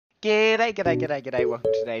G'day,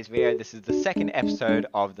 welcome to today's video. This is the second episode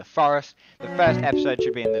of The Forest. The first episode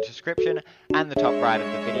should be in the description and the top right of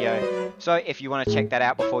the video. So if you want to check that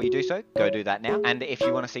out before you do so, go do that now. And if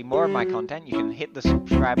you want to see more of my content, you can hit the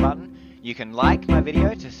subscribe button. You can like my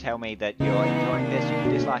video to tell me that you're enjoying this. You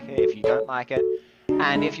can dislike it if you don't like it.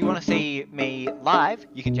 And if you want to see me live,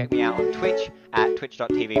 you can check me out on Twitch at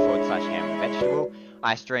twitch.tv/hamandvegetable.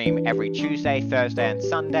 I stream every Tuesday, Thursday and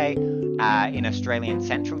Sunday in Australian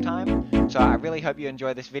Central Time. So I really hope you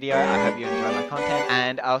enjoy this video. I hope you enjoy my content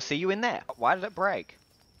and I'll see you in there. Why did it break?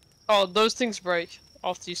 Oh, those things break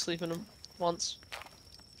after you sleep in them once.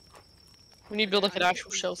 We need to build like an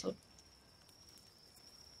actual shelter.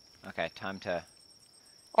 Okay, time to...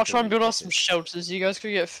 I'll try and build us some shelters. You guys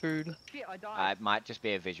can get food. Shit, I died. It might just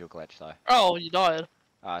be a visual glitch though. Oh, you died.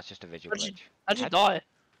 Oh, it's just a visual glitch. How'd you die?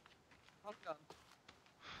 Hunger.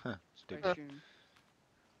 Stupid.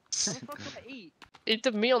 What the fuck do I eat? Eat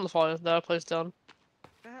the meat on the fire that I placed down.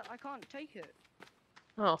 I can't take it.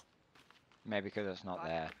 Oh, Maybe because it's not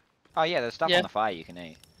there. Oh yeah, there's stuff Yeah. on the fire you can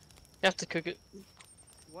eat. you have to cook it.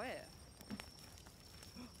 Where?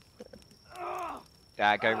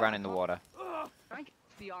 Go run in the water. Can I get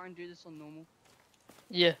VR and do this on normal?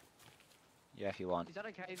 Yeah. Yeah, if you want. Is that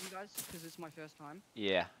okay with you guys? Because it's my first time.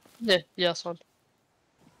 Yeah. Yeah, that's fine.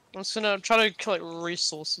 I'm just gonna try to collect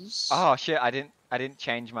resources. Oh shit, I didn't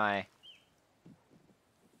change my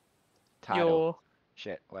title. Your...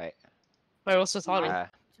 Shit, wait. Wait, what's the title?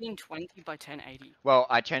 1920 by 1080. Well,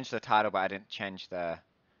 I changed the title, but I didn't change the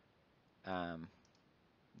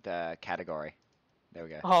category. There we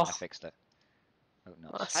go. Oh. I fixed it. Oh,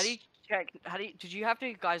 nuts. Nice. How do you check? Did you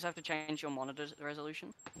guys have to change your monitor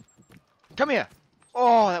resolution? Come here!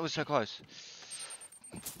 Oh, that was so close.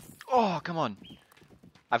 Oh, come on.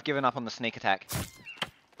 I've given up on the sneak attack.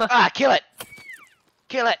 Ah, kill it!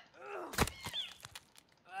 Kill it!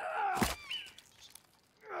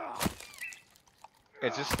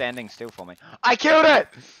 It's just standing still for me. I killed it!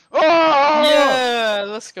 Oh! Yeah,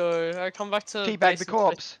 let's go. Alright, come back to Teabag the basics.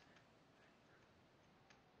 corpse.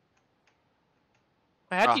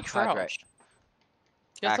 Wait, how do Oh, you hydrate. crouch?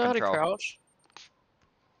 You guys know how to Control. crouch?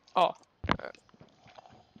 Oh.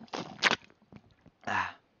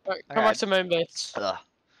 Ah, Alright, come Okay. back to main base. ugh.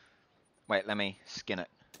 Wait, let me skin it.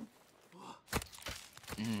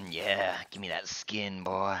 Yeah, give me that skin,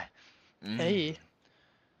 boy. Hey.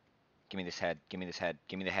 Give me this head. Give me this head.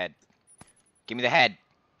 Give me the head. Give me the head.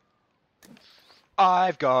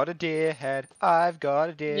 I've got a deer head. I've got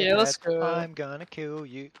a deer head. Yeah, let's go. I'm gonna kill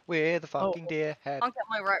you with a fucking deer head. I can't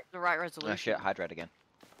get the right resolution. Oh shit, hydrate again.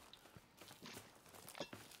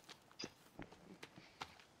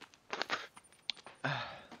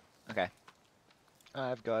 Okay.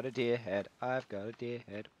 I've got a deer head. I've got a deer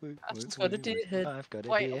head. Woo, I've woo, just got a woo, deer woo. head. I've got a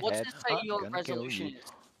Wait, deer what's head. to say I'm your gonna kill resolution you. is,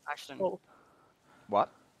 Ashton? Oh. What?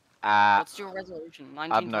 What's your resolution? I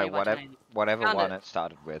don't 1920 know. by Whatever, 1080. whatever Found one it. it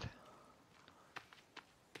started with.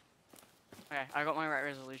 Okay, I got my right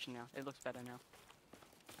resolution now. It looks better now.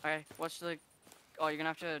 Okay, what's the? Oh, you're gonna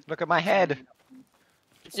have to. Look at my head.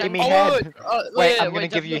 Send Give me me- head. Wait, I'm gonna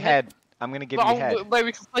wait, give you definitely head. I'm gonna give you head. Wait,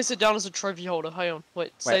 we can place it down as a trophy holder. Hang on.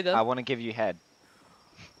 Wait, stay Wait, there. I want to give you head.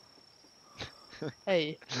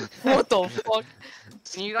 Hey. What the fuck?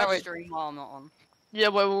 Can you guys Alright. stream while I'm not on? Yeah,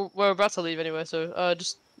 we're about to leave anyway, so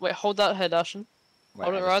just wait, hold that head, Ashen. Wait,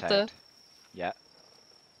 Hold I it just right there. saved. Yeah,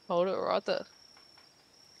 Hold it right there.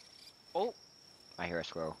 Oh, I hear a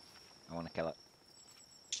squirrel. I want to kill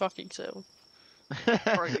Fucking sale.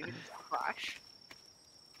 bro, it. you just crash.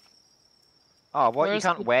 Oh, what? You Where's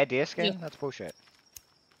can't the- wear deer skin? Yeah. That's bullshit.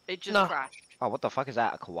 It just No. crashed. Oh, what the fuck is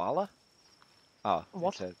that? A koala? Oh,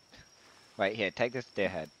 What? it's a... Wait, here, take this deer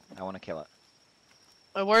head. I want to kill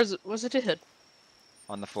it. Where is it? Where's the head?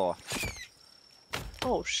 On the floor.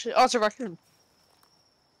 Oh shit! Oh, it's a raccoon.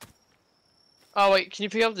 Oh wait, can you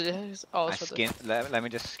pick up the head? Oh, I it's right there. skin. Let me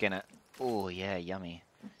just skin it. Oh yeah, yummy.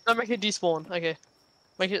 No, make it despawn. Okay,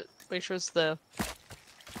 make sure it's there.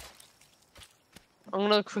 I'm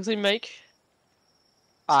gonna quickly make.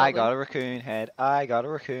 I something. got a raccoon head. I got a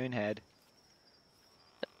raccoon head.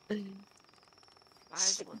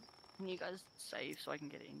 Guys, can you guys save so I can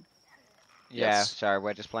get in? Yeah, Yes. sorry,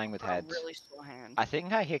 we're just playing with Got a heads. really sore hand. I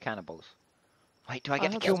think I hear cannibals. Wait, do I I get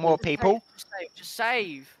to heard kill that's more what people? Just save. Just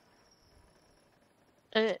save.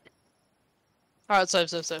 Alright,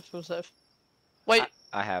 save. We'll save. Wait,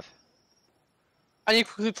 I have. I need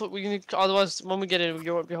to quickly put. We need. Otherwise, when we get in,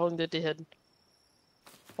 you won't be holding the dead head.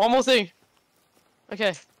 One more thing.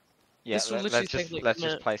 Okay. Yeah, This will let, literally us just take, like, a let's just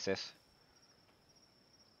minute. place this.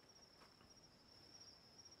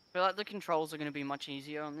 I feel like the controls are gonna be much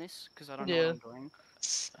easier on this because I don't know Yeah. what I'm doing.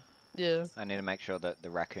 Yeah. I need to make sure that the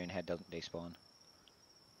raccoon head doesn't despawn.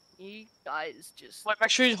 You guys just Wait, make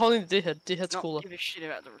sure you're holding the deer head. Deer head's not cooler. give a shit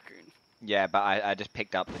about the raccoon. Yeah, but I just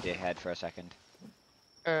picked up the deer head for a second.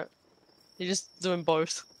 Alright. You're just doing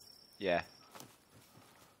both. Yeah.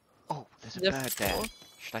 Oh, there's a Yep. bird there.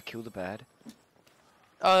 Should I kill the bird?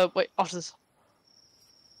 Wait, after this.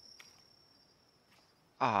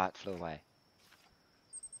 Ah, it flew away.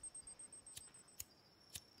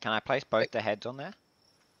 Can I place both the heads on there?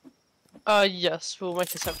 Yes, we'll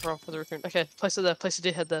make a separate one for the raccoon. Okay, place it there. Place the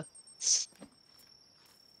deer head there.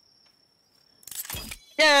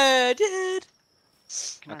 Yeah, deer head!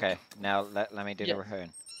 Can I- Okay, now let me do Yeah. the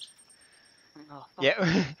raccoon. Oh, fuck.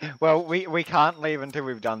 Yeah, well, we can't leave until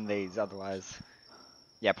we've done these, otherwise.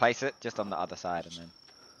 Yeah, place it just on the other side and then.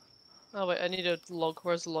 Oh wait, I need a log.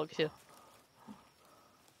 Where's the log? Here.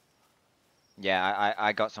 Yeah,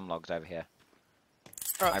 I got some logs over here.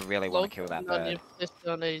 Alright, I really want to kill that and then bird. you place it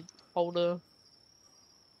on a holder.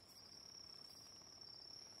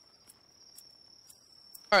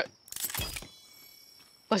 Alright.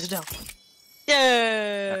 Place it down.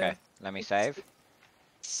 Yeah. Okay, let me save.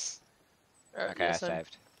 Alright, Okay, yeah, I same.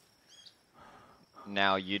 saved.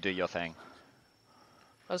 Now you do your thing.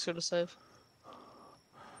 I was gonna save.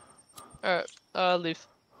 Alright, leave.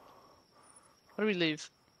 How do we leave?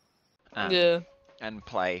 Yeah. And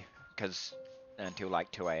play, because until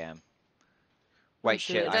like 2 a.m. Wait,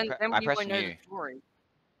 shit, shit, Then I we pressed won't know new. the story.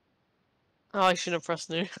 Oh, I shouldn't have pressed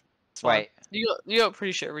new. It's fine. Wait, You got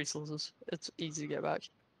pretty shit resources. It's easy to get back.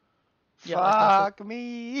 Yeah, that's perfect. fuck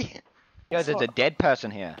me. Yo, there's a dead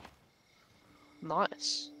person here.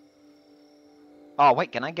 Nice. Oh,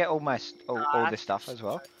 wait, can I get all my all Nah, this stuff as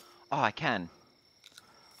well? Oh, I can.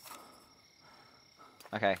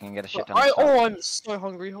 Okay, I can get a shit ton of stuff. Oh, I'm so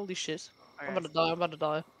hungry. Holy shit. I'm Okay. about to die. I'm about to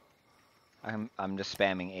die. I'm just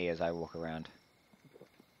spamming E as I walk around.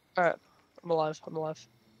 Alright. I'm alive. I'm alive.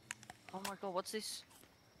 Oh my god, what's this?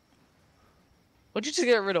 What'd you just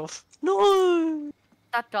get rid of? No!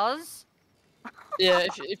 That does? Yeah,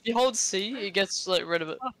 if you hold C, it gets like rid of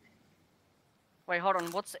it. Wait, hold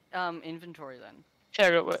on. What's inventory then?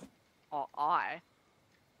 Here, go, wait. Oh, I.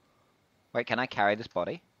 Wait, can I carry this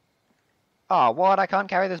body? Oh, what? I can't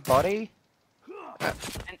carry this body?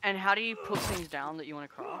 And how do you put things down that you want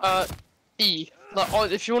to craft? E. Like, oh,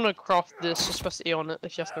 if you want to craft this, just press E on it.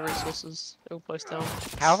 If you have the resources, it will place down.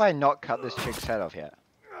 How have I not cut this chick's head off yet?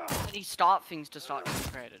 How do you start things to start being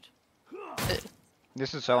created?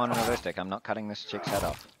 This is so unrealistic. I'm not cutting this chick's head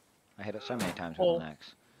off. I hit it so many times with Oh. an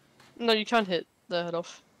axe. No, you can hit the head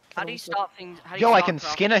off. How do you start things? How do Yo, you I start can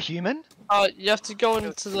crafting skin a human? You have to go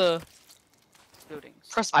into the buildings?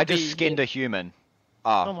 press I B. just skinned a human.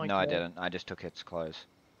 Oh, Oh my no, I God. didn't. I just took its clothes.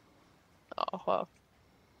 Oh wow.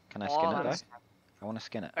 Can I skin it though? that's- I want to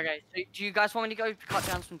skin it. Okay, so do you guys want me to go cut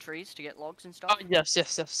down some trees to get logs and stuff? Oh yes,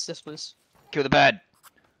 yes, yes, yes, please. Kill the bird!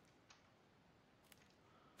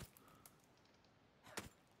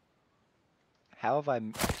 How have I...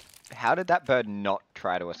 How did that bird not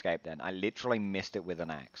try to escape then? I literally missed it with an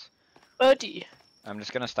axe. Birdie. I'm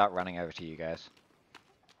just gonna start running over to you guys.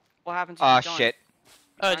 What happens if Oh you don't? shit.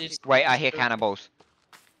 Oh, Can't just Wait, I hear cannibals.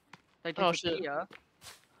 They Oh, shit. disappear.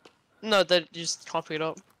 no, they just can't pick it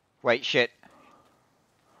up. Wait, shit.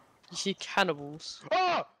 You see cannibals.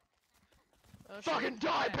 Oh! Oh, shit. Fucking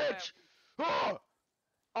die, bitch! Oh!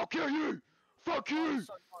 I'll kill you! Fuck you!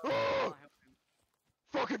 So Oh! I'll help him.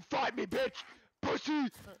 Fucking fight me, bitch! Pussy!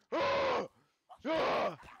 Oh!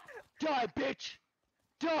 Oh! Die, bitch!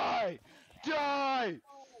 Die! Die!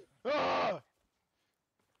 Oh!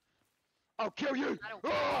 I'll kill you! That'll Oh!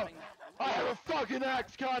 find them. I have a fucking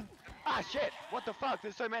axe, cunt! Ah, shit! What the fuck?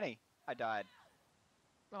 There's so many. I died.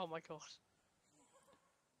 Oh my god.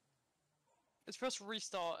 It's press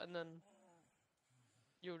restart and then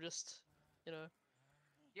you'll just, you know.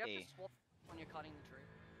 You have E. to swap when you're cutting the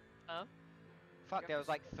tree. Fuck, You there have was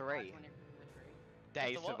to like swap 3. when you're cutting the tree.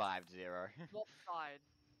 Dave the what? survived 0. Swap side.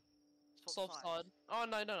 Swap side. Oh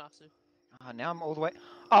no, you don't have to. Oh, now I'm all the way...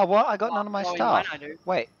 Oh, what? I got none of my Oh, stuff. mine I do.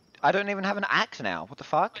 Wait, I don't even have an axe now. What the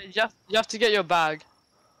fuck? You have to get your bag.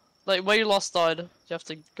 Like where you last died, you have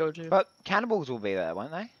to go to. But cannibals will be there,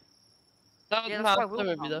 won't they? No, Yeah, no, that's why they we'll won't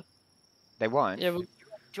be come. there. They won't? Yeah, we, Do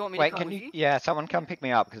you want me Wait, to come can with you... you? Yeah, someone come pick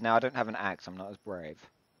me up, because now I don't have an axe. I'm not as brave.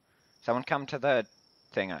 Someone come to the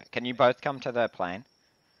thing. Can you both come to the plane?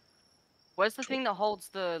 Where's the thing that holds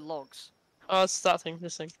the logs? oh, it's that thing,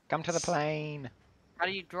 this thing. Come to the plane. How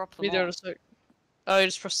do you drop them Be there in a off? sec. Oh, you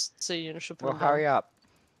just press C and it should put Well, them down. hurry up.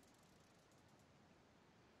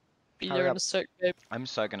 Be hurry there in up. a sec, babe. I'm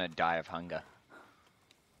so gonna die of hunger.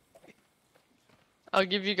 I'll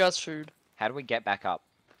give you guys food. How do we get back up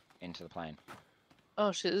into the plane?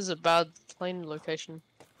 Oh shit, this is a bad plane location.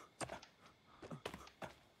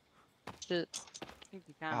 Shit. I think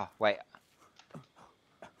you can. Oh, wait.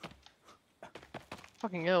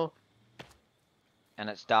 Fucking hell. And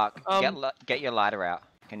it's dark. Um, Get your lighter out.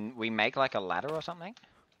 Can we make like a ladder or something?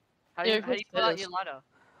 How do yeah, you, go how do you pull out stairs. your ladder?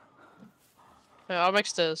 Yeah, I'll make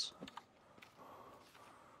stairs.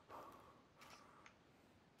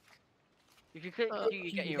 If you click,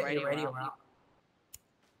 you get your radio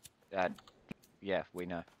out. Yeah, we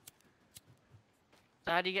know.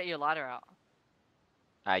 So how do you get your ladder out?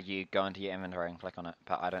 You go into your inventory and click on it,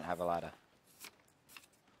 but I don't have a ladder.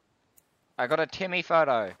 I got a Timmy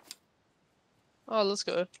photo. Oh, let's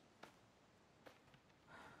go.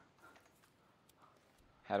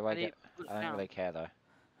 How do How I do you get? put it I don't down? really care though.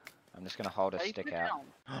 I'm just gonna hold a How do you stick put it out.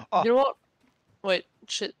 down? Oh, You know what? Wait,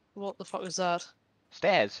 shit. What the fuck was that?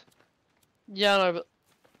 stairs. Yeah, I know,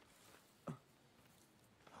 but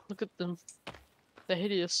look at them. They're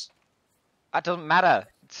hideous. That doesn't matter.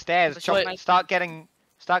 Stairs. But wait. Start getting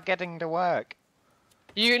to work.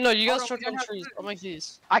 You guys Hold on, chop we don't down have trees. food. I'll make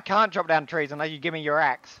these. I can't chop down trees unless you give me your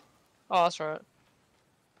axe. Oh, that's right.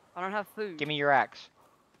 I don't have food. Give me your axe.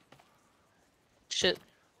 Shit.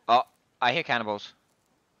 I hear cannibals.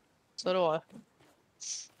 So do I.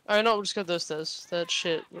 Alright, no, we'll just go those stairs. That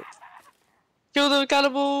shit. Kill the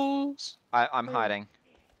cannibals! I'm hiding.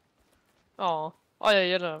 Oh. Oh yeah,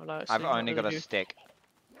 you don't have an axe. so I've you can't only really got a do- stick.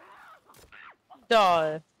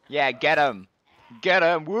 Die. Yeah, get him. Get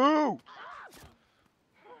him. Woo!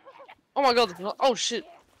 Oh my god. Oh shit.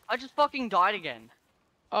 I just fucking died again.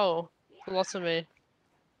 Oh. Lots of me.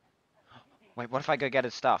 Wait, what if I go get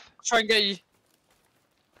his stuff? Try and get you.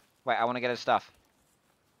 Wait, I want to get his stuff.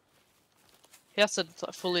 He has to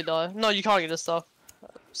like, fully die. No, you can't get his stuff.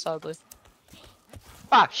 Sadly.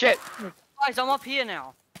 Ah, shit! Guys, I'm up here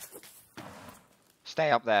now.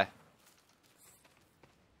 Stay up there.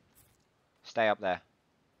 Stay up there.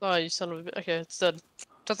 Oh, you son of a bitch. Okay, it's dead.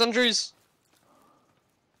 Chop down trees.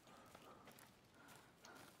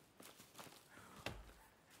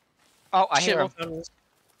 Oh, I Shit, hear him. what cannibals.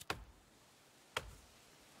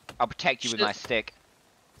 I'll protect you with Shit. my stick.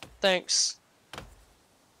 Thanks.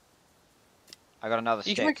 I got another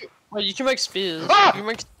You stick. can make. Wait, you can make spears. Ah! You can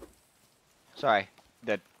make. Sorry,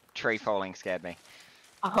 the tree falling scared me.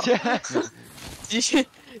 you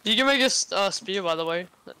can make a spear, by the way.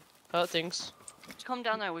 That hurt things. Just come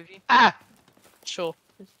down there with you. Ah! Sure.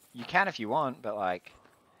 You can if you want, but like...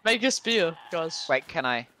 Make a spear, guys. Wait, can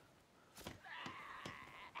I...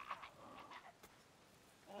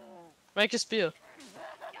 Make a spear.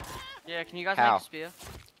 Yeah, can you guys How? make a spear?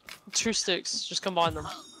 2 sticks. Just combine them.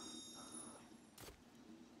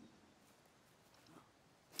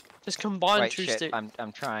 Just combine Wait, 2 shit, sticks.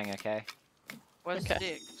 I'm trying, okay? Where's Okay.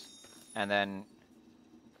 sticks? And then...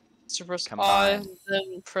 So press I, Combine.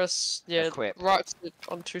 then press Equip. right click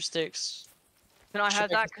on 2 sticks. Can I Should have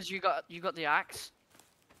make that? Cause you got the axe.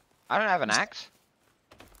 I don't have an axe.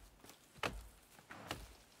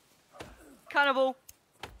 Cannibal.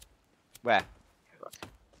 Where?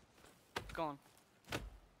 It's gone.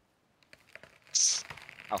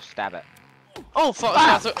 I'll stab it. Oh fuck!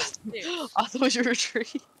 Ah! Sticks. I thought you were a tree.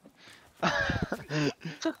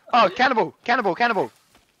 Oh, cannibal! Cannibal! Cannibal!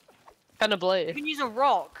 Kind of You blade. can use a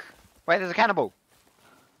rock. Wait, there's a cannibal!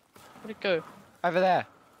 Where'd it go? Over there.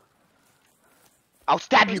 I'll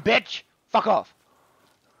stab you, bitch! Fuck off!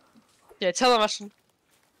 Yeah, tell him Ashton.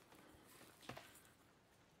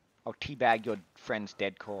 I'll teabag your friend's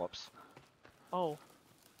dead corpse. Oh.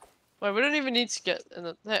 Wait, we don't even need to get in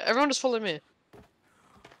the. Hey, everyone just follow me.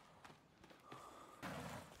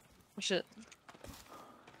 Oh shit.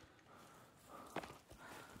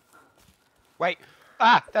 Wait!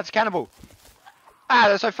 Ah! That's a cannibal! Ah,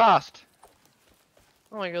 they're so fast!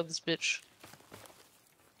 Oh my god, this bitch.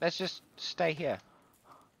 Let's just stay here.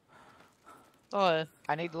 Oh yeah.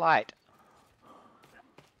 I need light.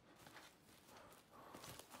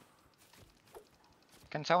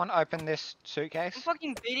 Can someone open this I'm suitcase?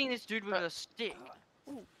 fucking beating this dude with a stick.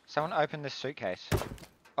 Someone open this suitcase.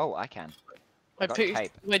 Oh, I can. I got Wait,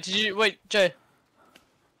 tape. wait, did you wait, Jay?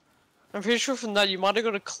 I'm pretty sure from that you might have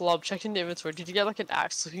got a club. Check in the inventory. Did you get like an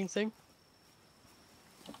axe looking thing?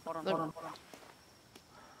 Hold on, No. hold on, hold on.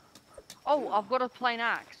 Oh, I've got a plain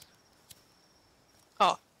axe.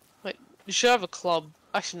 You should have a club.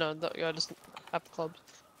 Actually, no, that guy doesn't have clubs.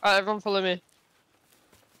 Alright, everyone follow me.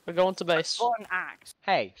 We're going to base. Got an axe.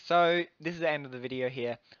 Hey, so this is the end of the video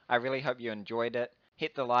here. I really hope you enjoyed it.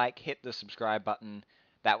 Hit the like, hit the subscribe button.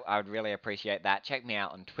 That I would really appreciate that. Check me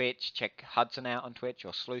out on Twitch. Check Hudson out on Twitch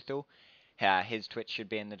or Sleuthel. His Twitch should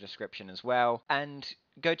be in the description as well. And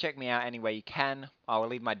go check me out any way you can. I will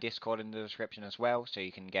leave my Discord in the description as well, so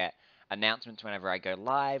you can get announcements whenever I go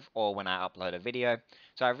live or when I upload a video.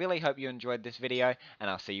 So I really hope you enjoyed this video, and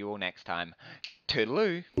I'll see you all next time.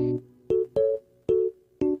 Toodaloo!